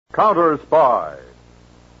Counter Spy.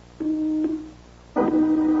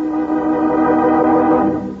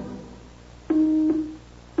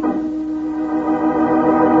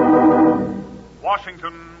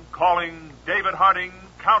 Washington calling David Harding,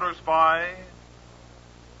 Counter Spy.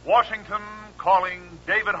 Washington calling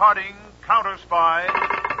David Harding, Counter Spy.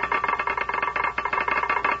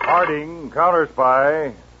 Harding, Counter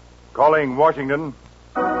Spy. Calling Washington.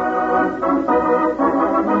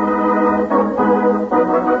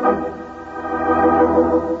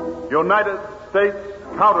 United States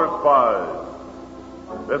Counter Spies,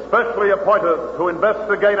 especially appointed to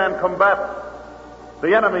investigate and combat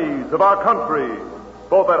the enemies of our country,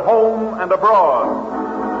 both at home and abroad.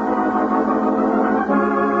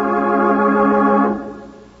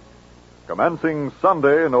 Commencing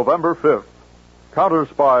Sunday, November 5th, Counter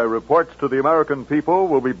Spy reports to the American people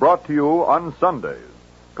will be brought to you on Sundays.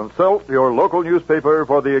 Consult your local newspaper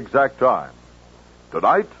for the exact time.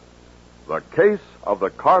 Tonight, the case of the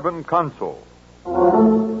carbon console.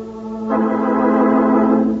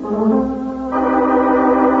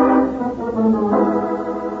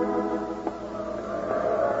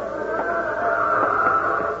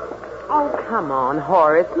 Oh, come on,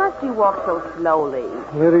 Horace. Must you walk so slowly?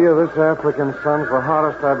 Lydia, this African sun's the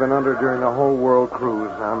hottest I've been under during the whole world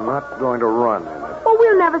cruise. I'm not going to run in it. Well,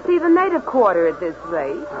 we'll never see the native quarter at this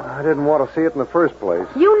rate. I didn't want to see it in the first place.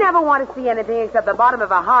 You never want to see anything except the bottom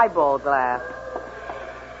of a highball glass.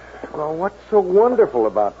 Well, what's so wonderful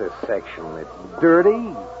about this section? It's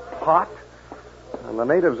dirty, hot, and the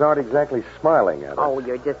natives aren't exactly smiling at us. Oh,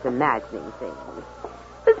 you're just imagining things.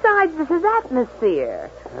 Besides, this is atmosphere.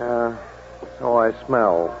 Yeah, so I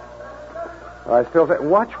smell. I still think...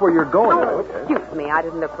 Watch where you're going. Oh, excuse me. I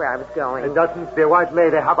didn't look where I was going. Doesn't the white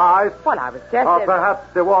lady have eyes? Well, I was just... Or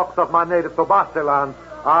perhaps the walks of my native Tobasteland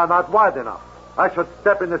are not wide enough. I should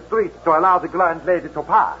step in the streets to allow the grand lady to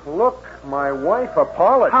pass. Look, my wife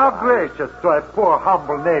apologized. How gracious to a poor,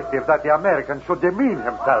 humble native that the American should demean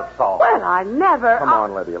himself so. Well, I never... Come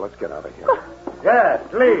on, Lydia. Let's get out of here. Yes,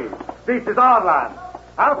 please. This is our land.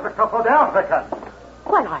 Africa for the Africans.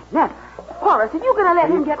 Well, I never... Horace, are you going to let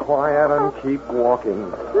him get... Quiet and keep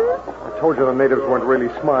walking. I told you the natives weren't really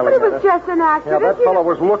smiling But it at was us. just an accident. Yeah, that fellow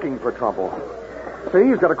was looking for trouble. See,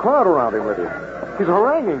 he's got a crowd around him, Lydia. He's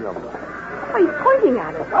haranguing them. Oh, he's pointing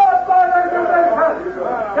at us.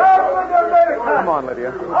 Come on, Lydia.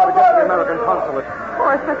 We've got to get to the American consulate.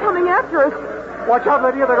 Horace, they're coming after us. Watch out,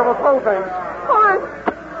 Lydia. They're going to throw things. Horace!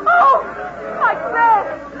 Oh! My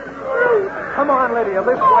dress! Come on, Lydia.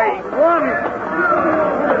 This way. Run!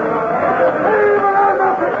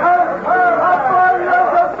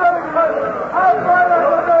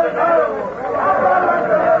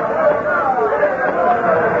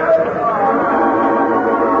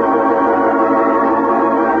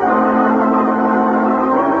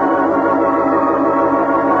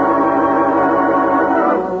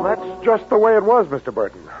 Just the way it was, Mr.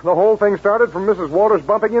 Burton. The whole thing started from Mrs. Walters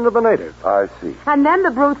bumping into the native. I see. And then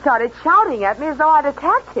the brute started shouting at me as though I'd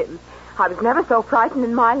attacked him. I was never so frightened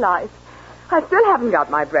in my life. I still haven't got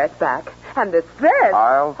my breath back. And this dress...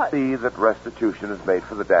 I'll see that restitution is made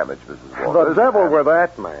for the damage, Mrs. Walters. The devil with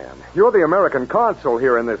that man. You're the American consul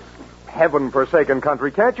here in this heaven-forsaken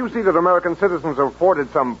country. Can't you see that American citizens are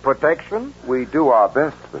afforded some protection? We do our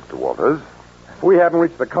best, Mr. Walters. If we hadn't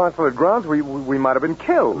reached the consulate grounds, we might have been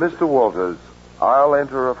killed. Mr. Walters, I'll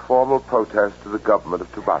enter a formal protest to the government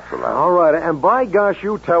of Tobasteland. All right, and by gosh,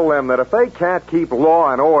 you tell them that if they can't keep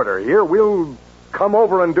law and order here, we'll come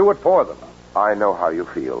over and do it for them. I know how you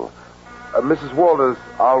feel. Mrs. Walters,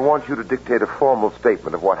 I'll want you to dictate a formal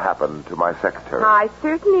statement of what happened to my secretary. I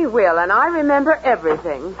certainly will, and I remember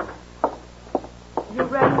everything. You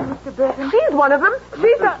ready, Mr. Burton? She's one of them.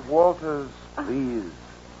 She's Mrs. Walters, please.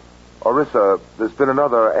 Orissa, there's been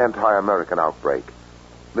another anti-American outbreak.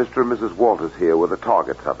 Mr. and Mrs. Walters here were the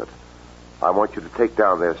targets of it. I want you to take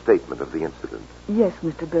down their statement of the incident. Yes,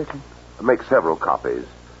 Mr. Burton. Make several copies.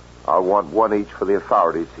 I'll want one each for the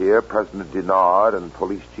authorities here, President Dinard and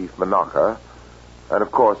Police Chief Monaca. And,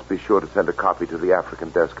 of course, be sure to send a copy to the African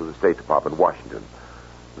desk of the State Department, Washington.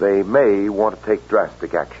 They may want to take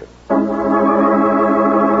drastic action.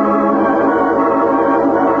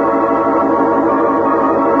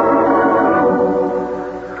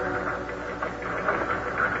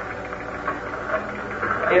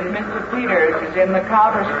 If Mr. Peters is in the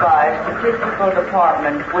Counter Spy Statistical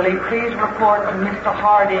Department, will he please report to Mr.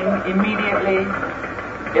 Harding immediately?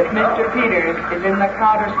 If Mr. Peters is in the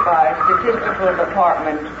Counter Spy Statistical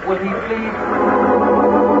Department, will he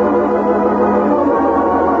please...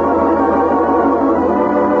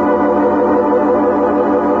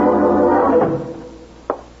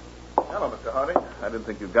 Hello, Mr. Harding. I didn't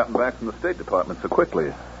didn't think you'd gotten back from the State Department so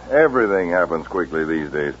quickly. Everything happens quickly these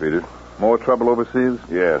days, Peters. More trouble overseas?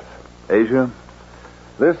 Yes. Asia?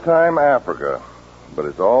 This time, Africa. But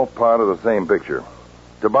it's all part of the same picture.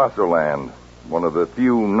 Tobasoland, one of the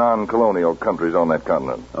few non-colonial countries on that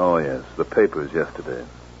continent. Oh, yes. The papers yesterday.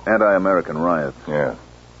 Anti-American riots. Yeah.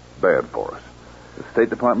 Bad for us. The State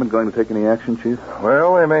Department going to take any action, Chief?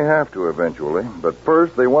 Well, they may have to eventually. But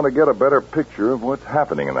first, they want to get a better picture of what's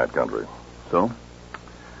happening in that country. So?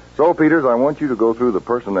 So, Peters, I want you to go through the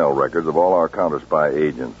personnel records of all our counter-spy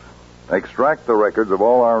agents. Extract the records of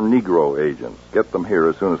all our Negro agents. Get them here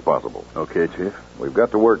as soon as possible. Okay, Chief. We've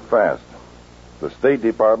got to work fast. The State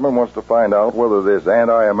Department wants to find out whether this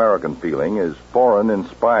anti-American feeling is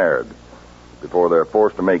foreign-inspired before they're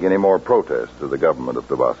forced to make any more protests to the government of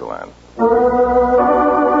Tobasoland.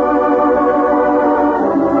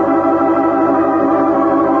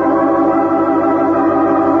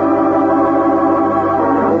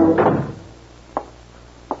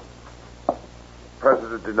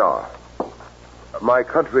 President Dinar, my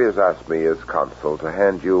country has asked me as consul to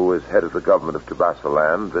hand you, as head of the government of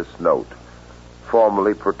Tobasoland, this note,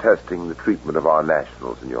 formally protesting the treatment of our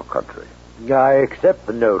nationals in your country. I accept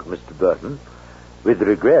the note, Mr. Burton, with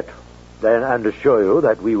regret, and assure you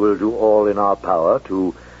that we will do all in our power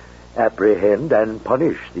to apprehend and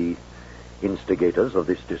punish the instigators of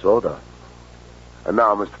this disorder. And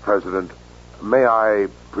now, Mr. President, may I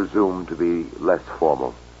presume to be less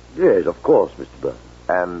formal? Yes, of course, Mr. Burton.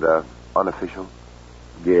 And unofficial?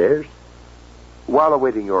 Yes? While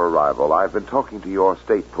awaiting your arrival, I've been talking to your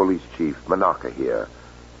state police chief, Manaka, here.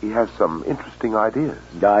 He has some interesting ideas.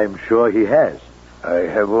 I'm sure he has. I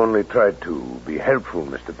have only tried to be helpful,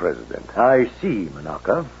 Mr. President. I see,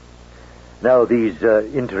 Manaka. Now, these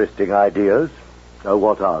interesting ideas,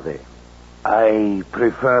 what are they? I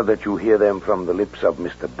prefer that you hear them from the lips of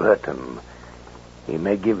Mr. Burton. He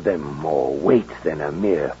may give them more weight than a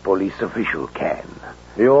mere police official can.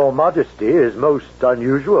 Your modesty is most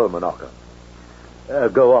unusual, Manaka.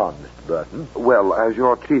 Go on, Mr. Burton. Well, as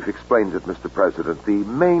your chief explains it, Mr. President, the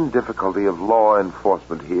main difficulty of law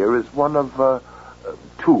enforcement here is one of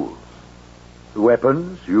tools.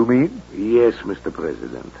 Weapons, you mean? Yes, Mr.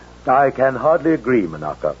 President. I can hardly agree,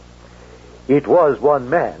 Manaka. It was one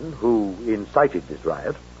man who incited this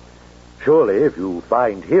riot. Surely, if you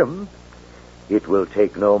find him, it will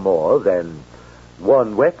take no more than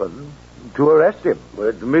one weapon to arrest him.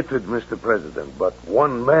 Admitted, Mr. President, but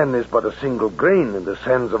one man is but a single grain in the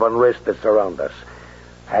sands of unrest that surround us.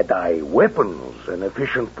 Had I weapons, an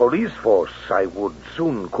efficient police force, I would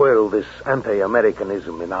soon quell this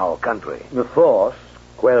anti-Americanism in our country. The force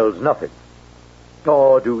quells nothing.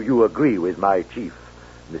 Or do you agree with my chief,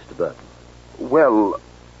 Mr. Burton? Well,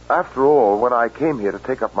 after all, when I came here to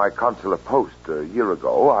take up my consular post a year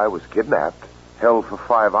ago, I was kidnapped, held for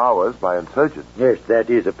 5 hours by insurgents. Yes, that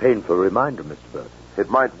is a painful reminder, Mr. Burton. It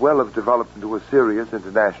might well have developed into a serious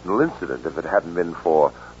international incident if it hadn't been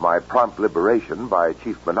for my prompt liberation by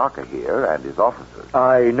Chief Manaka here and his officers.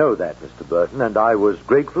 I know that, Mr. Burton, and I was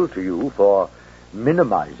grateful to you for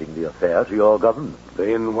minimizing the affair to your government.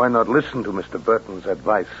 Then why not listen to Mr. Burton's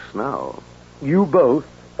advice now? You both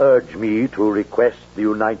urge me to request the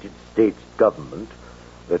United States government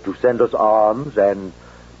to send us arms and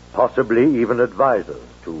possibly even advisors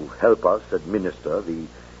to help us administer the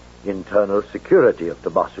internal security of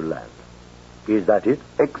Tobasoland. Is that it?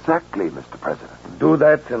 Exactly, Mr. President. Do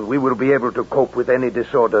that, and we will be able to cope with any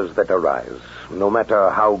disorders that arise, no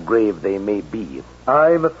matter how grave they may be.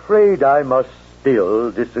 I'm afraid I must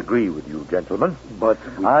still disagree with you, gentlemen. But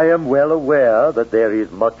I am well aware that there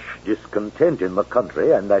is much discontent in the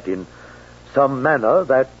country, and that in some manner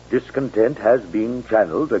that discontent has been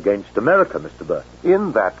channeled against America, Mr. Burton.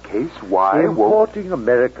 In that case, why importing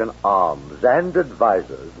American arms and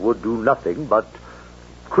advisors would do nothing but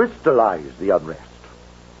crystallize the unrest,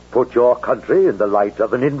 put your country in the light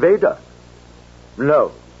of an invader.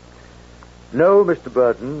 No, Mr.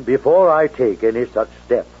 Burton, before I take any such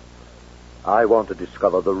step, I want to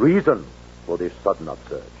discover the reason for this sudden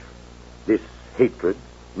upsurge, this hatred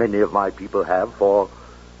many of my people have for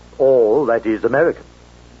all that is American.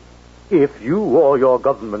 If you or your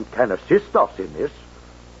government can assist us in this,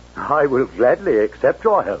 I will gladly accept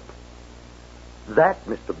your help. That,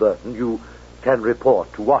 Mr. Burton, you can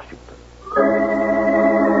report to Washington.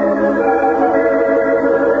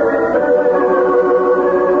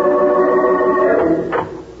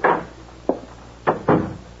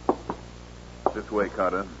 This way,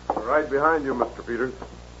 Carter. Right behind you, Mr. Peters.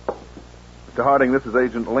 Mr. Harding, this is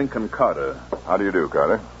Agent Lincoln Carter. How do you do,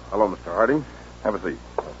 Carter? Hello, Mr. Harding. Have a seat.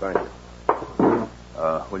 Thank you.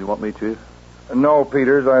 What do you want me, Chief? No,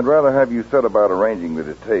 Peters. I'd rather have you set about arranging the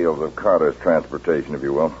details of Carter's transportation, if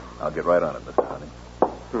you will. I'll get right on it, Mr. Harding.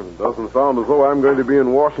 Doesn't sound as though I'm going to be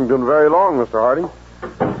in Washington very long, Mr. Harding.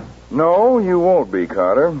 No, you won't be,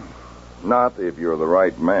 Carter. Not if you're the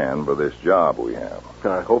right man for this job we have.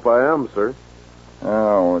 I hope I am, sir.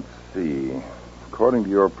 Now, let's see. According to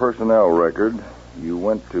your personnel record, you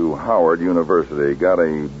went to Howard University, got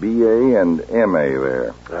a B.A. and M.A.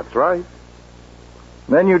 there. That's right.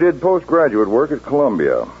 Then you did postgraduate work at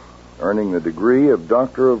Columbia, earning the degree of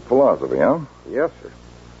Doctor of Philosophy, huh? Yes, sir.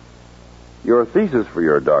 Your thesis for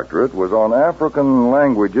your doctorate was on African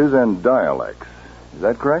languages and dialects. Is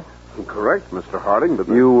that correct? Correct, Mr. Harding, but...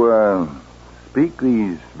 You, speak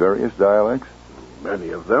these various dialects? Many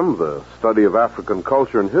of them. The study of African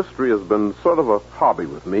culture and history has been sort of a hobby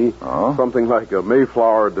with me. Oh? Something like a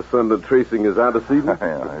Mayflower descendant tracing his antecedents.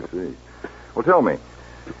 Yeah, I see. Well, tell me,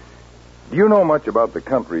 do you know much about the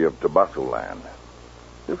country of Tobasso-land?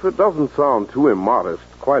 If it doesn't sound too immodest,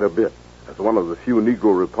 quite a bit. As one of the few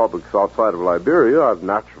Negro republics outside of Liberia, I've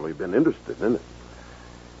naturally been interested in it.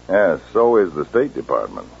 Yes, so is the State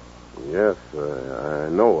Department. Yes, I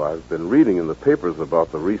know. I've been reading in the papers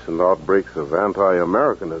about the recent outbreaks of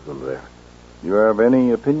anti-Americanism there. You have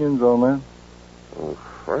any opinions on that? Well,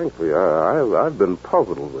 frankly, I've been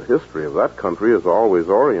puzzled. The history of that country has always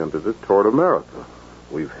oriented it toward America.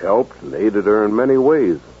 We've helped and aided her in many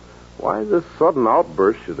ways. Why this sudden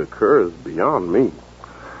outburst should occur is beyond me.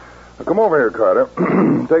 Now, come over here, Carter.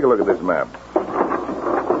 Take a look at this map.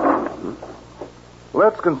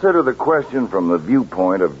 Let's consider the question from the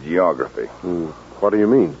viewpoint of geography. What do you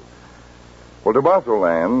mean? Well,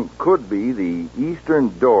 Tobasso-land could be the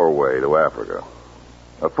eastern doorway to Africa.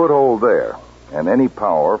 A foothold there, and any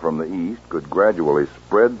power from the east could gradually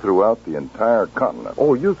spread throughout the entire continent.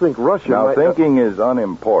 Oh, you think Russia Now, might... thinking is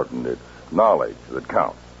unimportant. It's knowledge that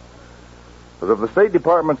counts. Because if the State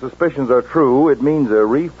Department's suspicions are true, it means a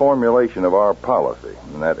reformulation of our policy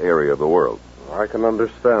in that area of the world. I can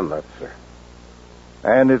understand that, sir.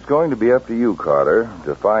 And it's going to be up to you, Carter,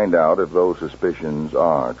 to find out if those suspicions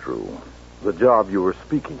are true. The job you were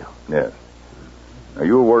speaking of. Yes. Now,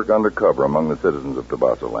 you'll work undercover among the citizens of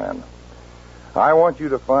Tobasso-land. I want you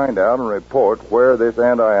to find out and report where this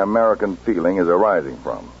anti-American feeling is arising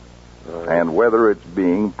from, and whether it's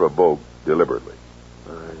being provoked deliberately.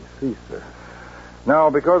 I see, sir. Now,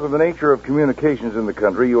 because of the nature of communications in the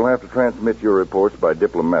country, you'll have to transmit your reports by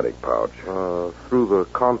diplomatic pouch. Through the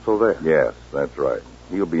consul there? Yes, that's right.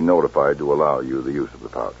 He'll be notified to allow you the use of the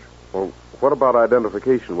pouch. Well, what about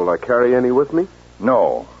identification? Will I carry any with me?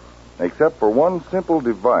 No, except for one simple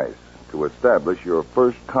device to establish your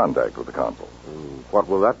first contact with the consul. What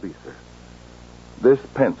will that be, sir? This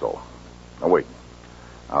pencil. Now, wait.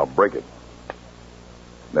 I'll break it.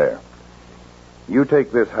 There. You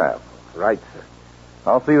take this half. Right, sir.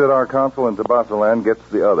 I'll see that our consul in Tobasso-land gets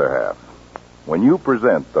the other half. When you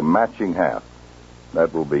present the matching half,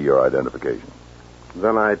 that will be your identification.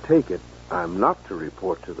 Then I take it I'm not to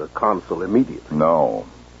report to the consul immediately. No.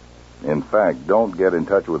 In fact, don't get in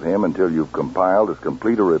touch with him until you've compiled as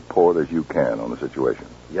complete a report as you can on the situation.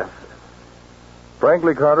 Yes, sir.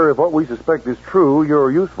 Frankly, Carter, if what we suspect is true, your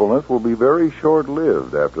usefulness will be very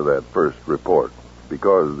short-lived after that first report,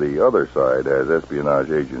 because the other side has espionage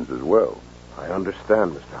agents as well. I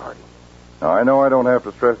understand, Mr. Harding. Now, I know I don't have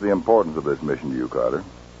to stress the importance of this mission to you, Carter.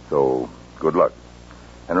 So, good luck.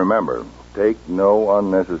 And remember, take no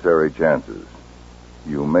unnecessary chances.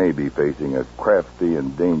 You may be facing a crafty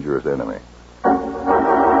and dangerous enemy.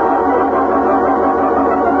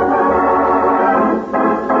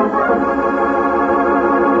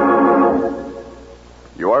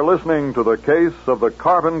 You are listening to the case of the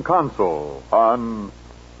Carbon Consul on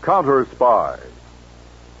Counter Spy.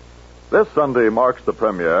 This Sunday marks the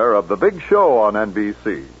premiere of The Big Show on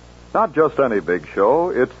NBC. Not just any big show,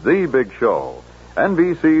 it's The Big Show.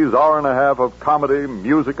 NBC's hour and a half of comedy,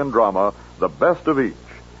 music, and drama, the best of each.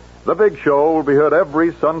 The Big Show will be heard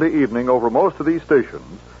every Sunday evening over most of these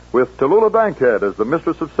stations, with Tallulah Bankhead as the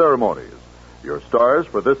mistress of ceremonies. Your stars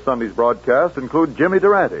for this Sunday's broadcast include Jimmy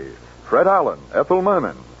Durante, Fred Allen, Ethel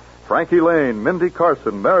Merman, Frankie Lane, Mindy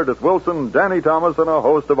Carson, Meredith Wilson, Danny Thomas, and a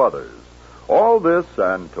host of others. All this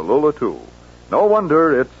and Tallulah, too. No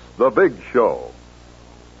wonder it's The Big Show.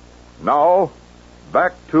 Now,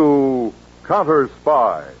 back to Counter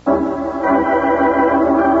Spy.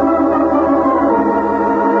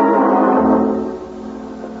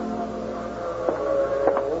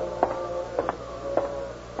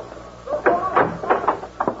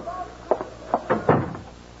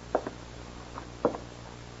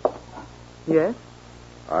 Yes?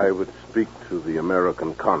 I would speak to the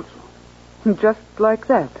American consul. Just like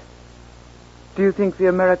that. Do you think the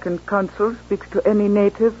American consul speaks to any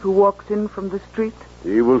native who walks in from the street?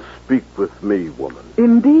 He will speak with me, woman.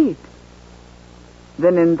 Indeed.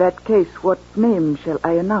 Then in that case, what name shall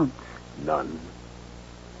I announce? None.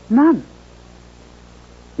 None?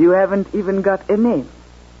 You haven't even got a name?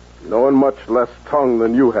 No one much less tongue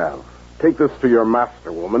than you have. Take this to your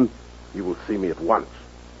master, woman. He will see me at once.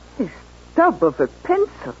 A stub of a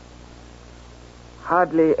pencil.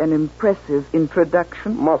 Hardly an impressive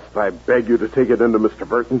introduction. Must I beg you to take it into Mr.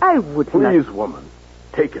 Burton? I would Please, not. woman,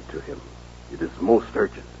 take it to him. It is most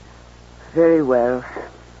urgent. Very well.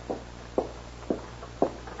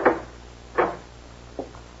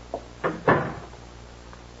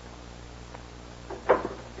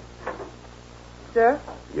 Sir,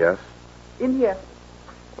 Yes? in here.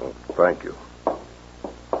 Oh, thank you.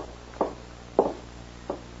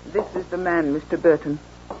 This is the man, Mr. Burton.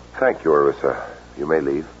 Thank you, Orissa. You may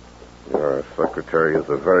leave. Your secretary is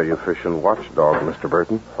a very efficient watchdog, Mr.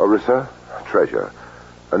 Burton. Orissa, Treasure,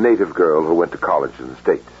 a native girl who went to college in the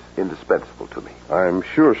States. Indispensable to me. I'm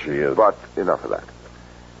sure she is. But enough of that.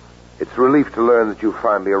 It's a relief to learn that you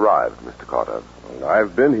finally arrived, Mr. Carter.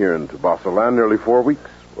 I've been here in Tobasso Land nearly 4 weeks.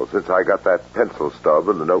 Well, since I got that pencil stub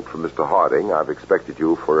and the note from Mr. Harding, I've expected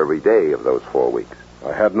you for every day of those 4 weeks.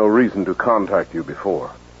 I had no reason to contact you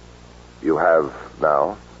before. You have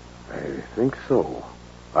now? I think so.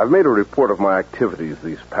 I've made a report of my activities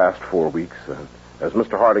these past 4 weeks. As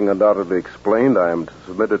Mr. Harding undoubtedly explained, I am to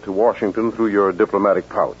submit it to Washington through your diplomatic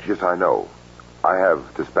pouch. Yes, I know. I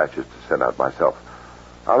have dispatches to send out myself.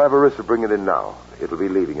 I'll have Orissa bring it in now. It'll be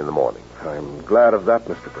leaving in the morning. I'm glad of that,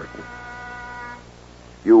 Mr. Burton.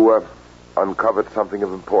 You, uncovered something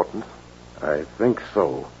of importance? I think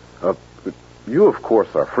so. You, of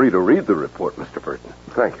course, are free to read the report, Mr. Burton.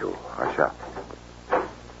 Thank you. I shall.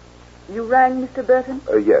 You rang, Mr. Burton?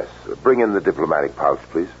 Yes. Bring in the diplomatic pouch,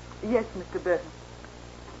 please. Yes, Mr. Burton.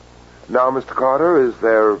 Now, Mr. Carter, is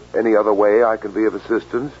there any other way I can be of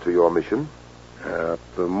assistance to your mission? At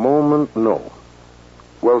the moment, no.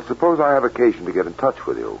 Well, suppose I have occasion to get in touch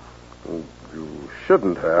with you. You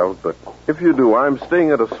shouldn't have, but if you do, I'm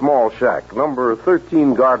staying at a small shack, number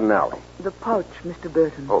 13 Garden Alley. The pouch, Mr.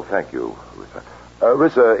 Burton. Oh, thank you, Rissa.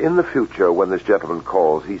 Rissa, in the future, when this gentleman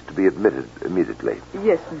calls, he's to be admitted immediately.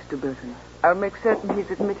 Yes, Mr. Burton. I'll make certain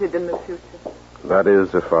he's admitted in the future. That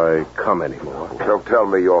is, if I come anymore. Don't tell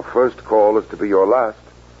me your first call is to be your last.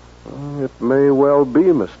 It may well be,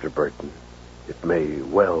 Mr. Burton. It may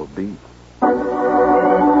well be.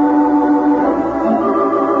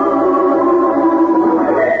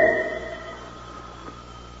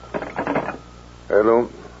 Hello.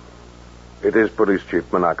 It is Police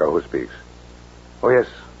Chief Monaco who speaks. Oh, yes.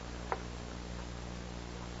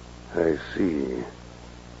 I see.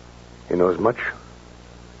 He knows much?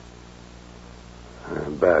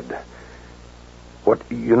 Bad. What?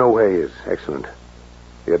 You know where he is. Excellent.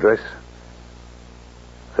 The address?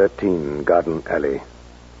 13 Garden Alley.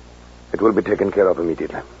 It will be taken care of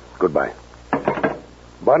immediately. Goodbye.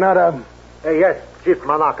 Barnada. Yes, Chief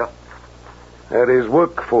Monaco. There is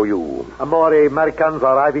work for you. More Americans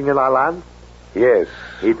arriving in our land? Yes.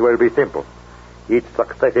 It will be simple. Each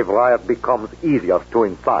successive riot becomes easier to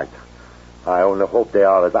incite. I only hope they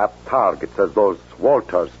are as apt targets as those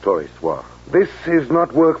Walters tourists were. This is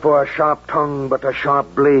not work for a sharp tongue, but a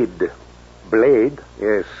sharp blade. Blade?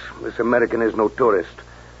 Yes, this American is no tourist,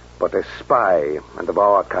 but a spy and of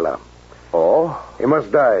our color. Oh? He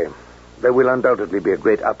must die. There will undoubtedly be a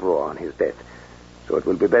great uproar on his death. So it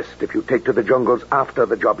will be best if you take to the jungles after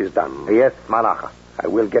the job is done. Yes, Monaco. I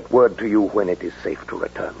will get word to you when it is safe to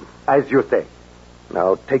return. As you say.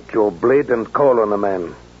 Now take your blade and call on the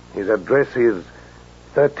man. His address is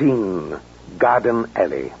 13 Garden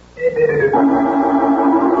Alley.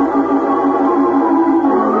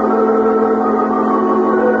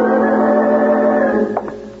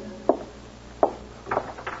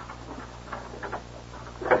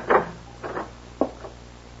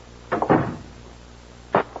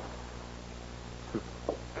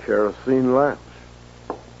 Kerosene lamps.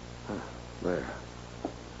 There.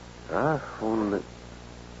 Only...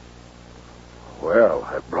 Well,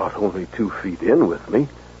 I brought only 2 feet in with me.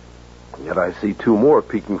 Yet I see 2 more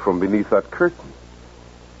peeking from beneath that curtain.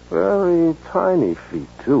 Very tiny feet,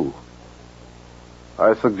 too.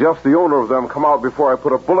 I suggest the owner of them come out before I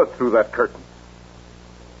put a bullet through that curtain.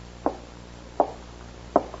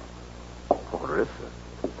 Orissa.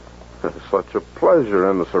 Such a pleasure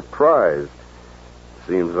and a surprise.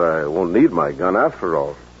 Seems I won't need my gun after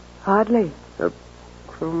all. Hardly.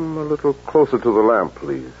 Come a little closer to the lamp,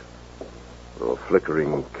 please. The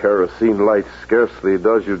flickering kerosene light scarcely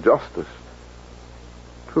does you justice.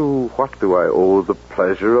 To what do I owe the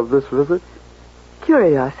pleasure of this visit?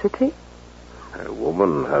 Curiosity? A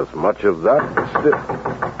woman has much of that, but still.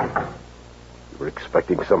 You were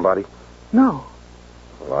expecting somebody? No.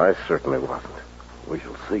 Well, I certainly wasn't. We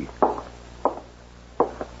shall see.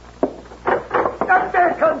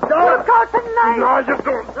 There comes Doc. Look out, the knife! Now you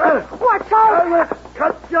don't. Watch out!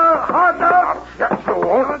 Cut your heart out. Yes, you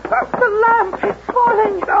won't. The lamp is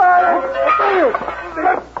falling.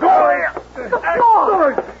 Let go. The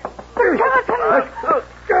floor. The curtain.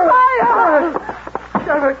 Fire!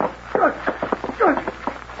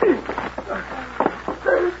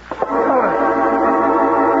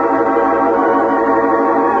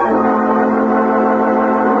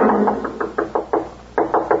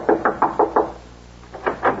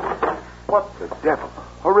 What the devil?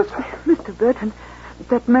 Orissa. Mr. Burton,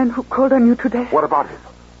 that man who called on you today. What about him?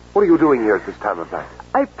 What are you doing here at this time of night?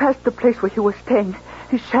 I passed the place where he was staying.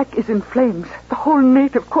 His shack is in flames. The whole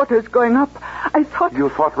native quarter is going up. I thought... You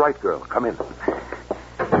thought right, girl. Come in.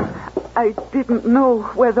 I didn't know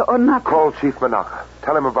whether or not... Call Chief Monaca.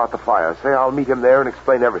 Tell him about the fire. Say I'll meet him there and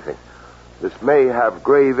explain everything. This may have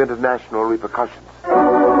grave international repercussions.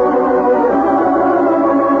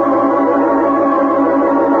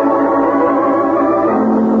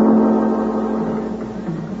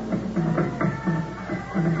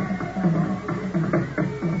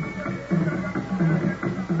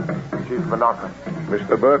 Chief Monaca.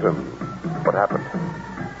 Mr. Burton. What happened?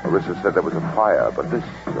 Orissa said there was a fire, but the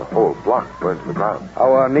whole block burned to the ground.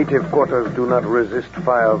 Our native quarters do not resist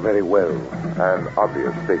fire very well. An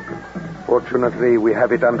obvious statement. Fortunately, we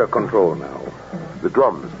have it under control now. The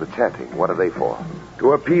drums, the chanting, what are they for?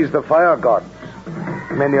 To appease the fire gods.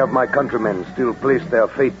 Many of my countrymen still place their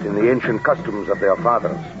faith in the ancient customs of their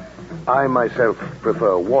fathers. I myself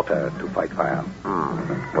prefer water to fight fire.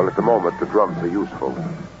 Well, at the moment, the drums are useful.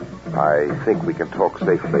 I think we can talk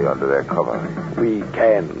safely under their cover. We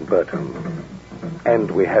can, Burton. And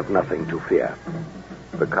we have nothing to fear.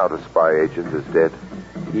 The counter-spy agent is dead?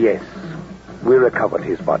 Yes. We recovered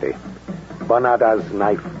his body. Bonada's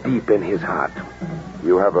knife deep in his heart.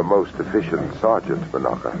 You have a most efficient sergeant,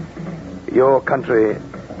 Monaca. Your country,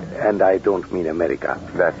 and I don't mean America,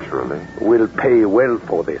 Naturally. will pay well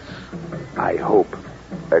for this. I hope.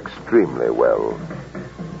 Extremely well.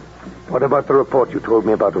 What about the report you told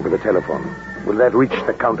me about over the telephone? Will that reach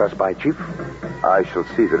the counter-spy chief? I shall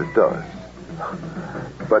see that it does.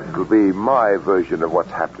 But it will be my version of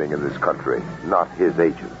what's happening in this country, not his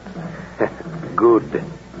agent. Good.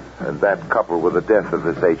 And that, coupled with the death of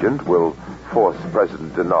this agent, will force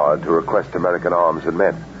President Denard to request American arms and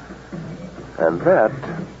men. And that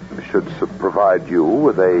should provide you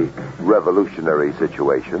with a revolutionary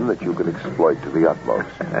situation that you can exploit to the utmost.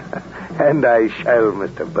 And I shall,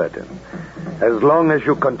 Mr. Burton. As long as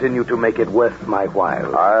you continue to make it worth my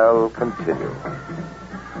while. I'll continue.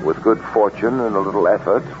 With good fortune and a little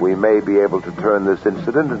effort, we may be able to turn this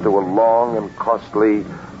incident into a long and costly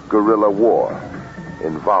guerrilla war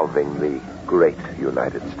involving the great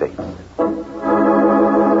United States.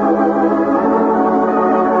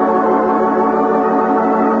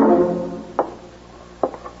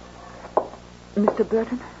 Mr.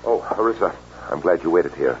 Burton? Oh, Orissa, I'm glad you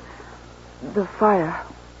waited here. The fire.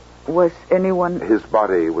 Was anyone... His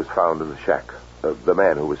body was found in the shack. The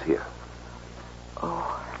man who was here.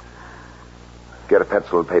 Oh. Get a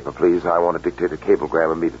pencil and paper, please. I want to dictate a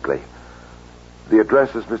cablegram immediately. The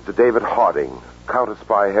address is Mr. David Harding,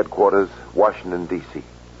 Counter-Spy Headquarters, Washington, D.C.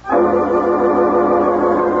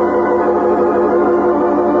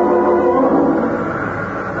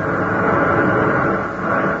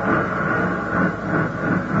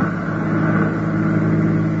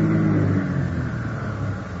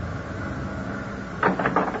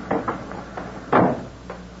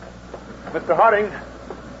 Mr. Harding.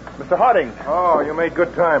 Mr. Harding. Oh, you made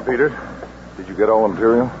good time, Peters. Did you get all the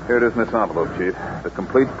material? Here it is in this envelope, Chief. The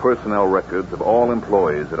complete personnel records of all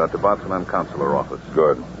employees at our Tabatsalan consular office.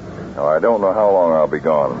 Good. Now, I don't know how long I'll be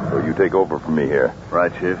gone, so you take over from me here.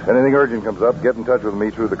 Right, Chief. If anything urgent comes up, get in touch with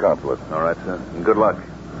me through the consulate. All right, sir. And good luck.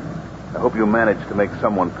 I hope you manage to make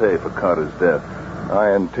someone pay for Carter's death.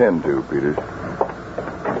 I intend to, Peters.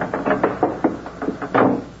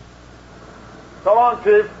 So long,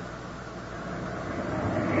 Chief.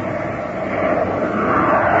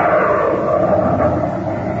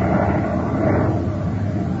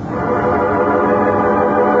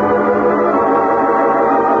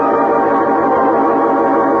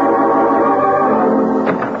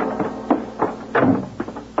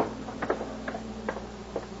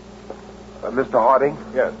 Mr. Harding?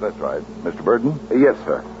 Yes, that's right. Mr. Burton? Yes,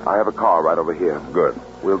 sir. I have a car right over here. Good.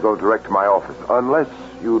 We'll go direct to my office, unless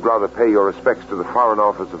you'd rather pay your respects to the Foreign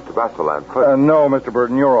Office of Tabascoland first. No, Mr.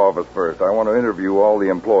 Burton, your office first. I want to interview all the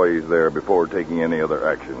employees there before taking any other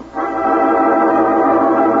action.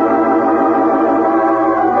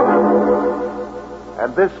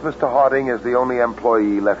 And this, Mr. Harding, is the only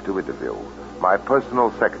employee left to interview. My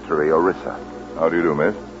personal secretary, Orissa. How do you do,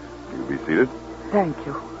 miss? You be seated. Thank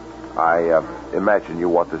you. I imagine you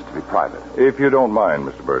want this to be private. If you don't mind,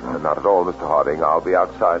 Mr. Burton. Not at all, Mr. Harding. I'll be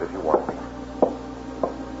outside if you want me.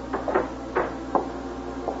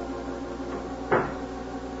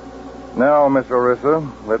 Now, Miss Orissa,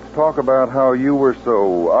 let's talk about how you were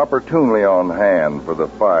so opportunely on hand for the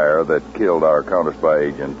fire that killed our counter-spy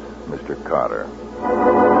agent, Mr. Carter.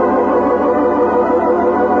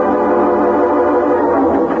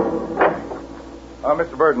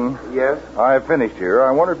 Mr. Burton. Yes? I've finished here. I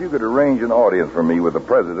wonder if you could arrange an audience for me with the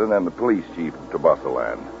president and the police chief of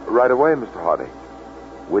Tabascoland. Right away, Mr. Harding.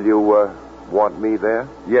 Will you, want me there?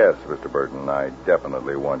 Yes, Mr. Burton. I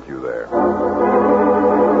definitely want you there.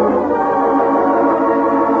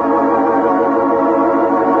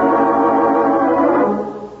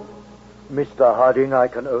 Mr. Harding, I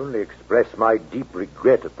can only express my deep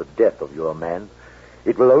regret at the death of your man.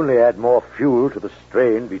 It will only add more fuel to the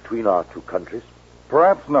strain between our two countries.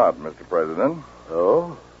 Perhaps not, Mr. President.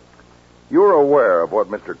 Oh? You're aware of what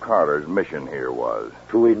Mr. Carter's mission here was?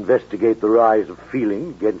 To investigate the rise of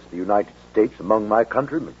feeling against the United States among my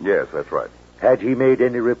countrymen. Yes, that's right. Had he made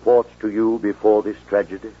any reports to you before this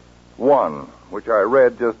tragedy? One, which I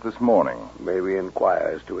read just this morning. May we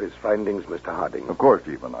inquire as to his findings, Mr. Harding? Of course,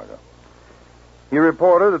 Chief Monaga. He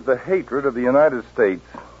reported that the hatred of the United States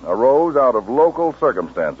arose out of local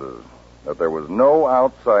circumstances, that there was no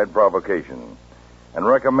outside provocation, and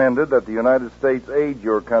recommended that the United States aid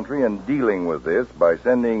your country in dealing with this by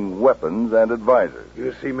sending weapons and advisors.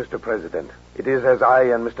 You see, Mr. President, it is as I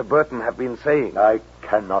and Mr. Burton have been saying. I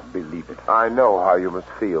cannot believe it. I know how you must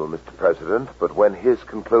feel, Mr. President, but when his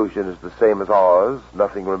conclusion is the same as ours,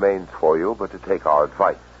 nothing remains for you but to take our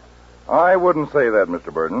advice. I wouldn't say that,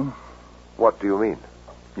 Mr. Burton. What do you mean?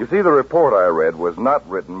 You see, the report I read was not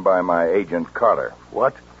written by my agent Carter.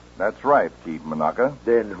 What? That's right, Chief Monaca.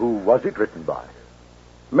 Then who was it written by?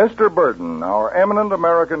 Mr. Burton, our eminent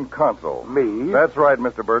American consul. Me? That's right,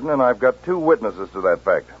 Mr. Burton, and I've got 2 witnesses to that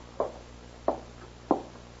fact.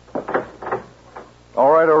 All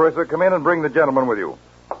right, Orissa, come in and bring the gentleman with you.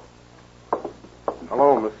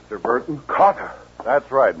 Hello, Mr. Burton. Carter. That's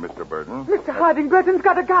right, Mr. Burton. Mr. Harding, Burton's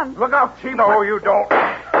got a gun. Look out, Chief. No, you don't.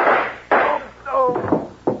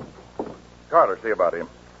 Carter, see about him.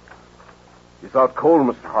 He's out cold,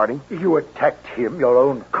 Mr. Harding. You attacked him, your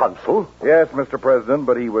own consul? Yes, Mr. President,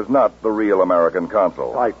 but he was not the real American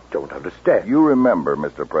consul. I don't understand. You remember,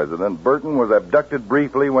 Mr. President, Burton was abducted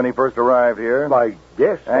briefly when he first arrived here. Why,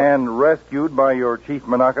 yes. And rescued by your chief,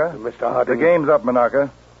 Monaca. Mr. Harding. The game's up,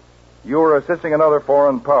 Monaca. You were assisting another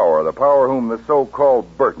foreign power, the power whom the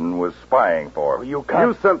so-called Burton was spying for. You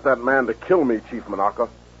sent that man to kill me, Chief Monaca.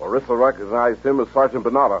 Orissa recognized him as Sergeant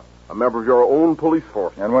Benata, a member of your own police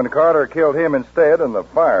force. And when Carter killed him instead and the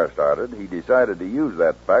fire started, he decided to use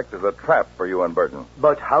that fact as a trap for you and Burton.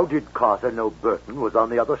 But how did Carter know Burton was on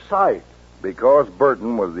the other side? Because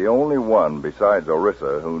Burton was the only one besides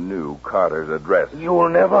Orissa who knew Carter's address. You will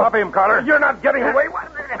never... Stop him, Carter. You're not getting away.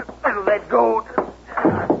 Let go.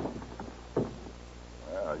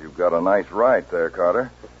 Well, you've got a nice right there, Carter.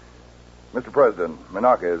 Mr. President,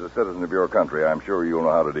 Monaca is a citizen of your country. I'm sure you'll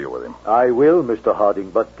know how to deal with him. I will, Mr. Harding,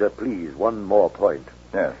 but please, one more point.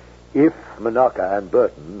 Yes. If Monaca and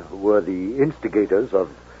Burton were the instigators of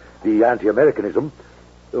the anti-Americanism,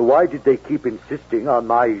 why did they keep insisting on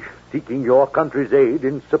my seeking your country's aid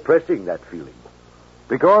in suppressing that feeling?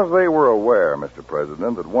 Because they were aware, Mr.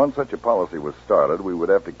 President, that once such a policy was started, we would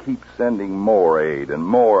have to keep sending more aid and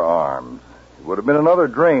more arms. It would have been another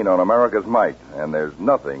drain on America's might, and there's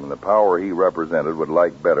nothing the power he represented would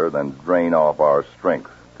like better than drain off our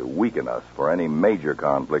strength to weaken us for any major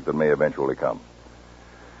conflict that may eventually come.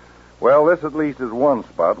 Well, this at least is one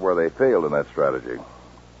spot where they failed in that strategy,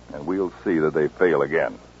 and we'll see that they fail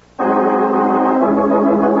again.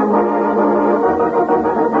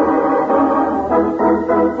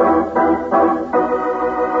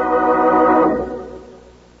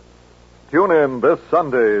 Tune in this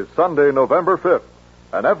Sunday, November 5th,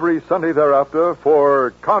 and every Sunday thereafter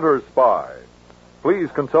for Counter Spy. Please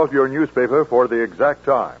consult your newspaper for the exact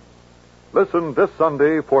time. Listen this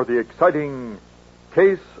Sunday for the exciting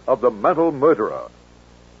Case of the Mental Murderer.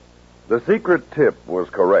 The secret tip was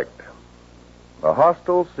correct. The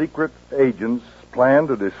hostile secret agents planned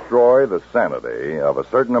to destroy the sanity of a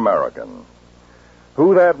certain American.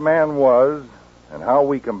 Who that man was and how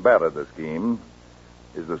we combated the scheme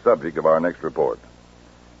is the subject of our next report.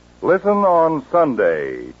 Listen on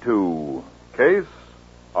Sunday to Case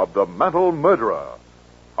of the Mental Murderer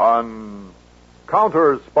on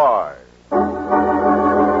Counter Spy.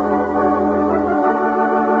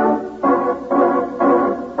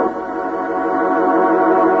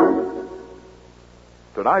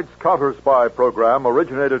 Tonight's Counter Spy program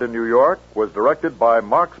originated in New York, was directed by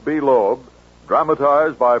Marks B. Loeb,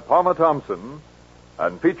 dramatized by Palma Thompson,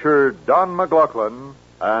 and featured Don McLaughlin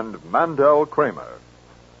and Mandel Kramer.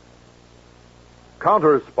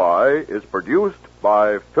 Counter Spy is produced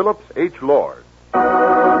by Phillips H. Lord.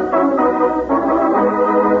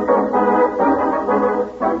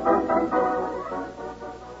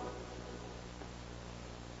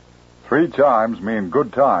 3 chimes mean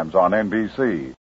good times on NBC.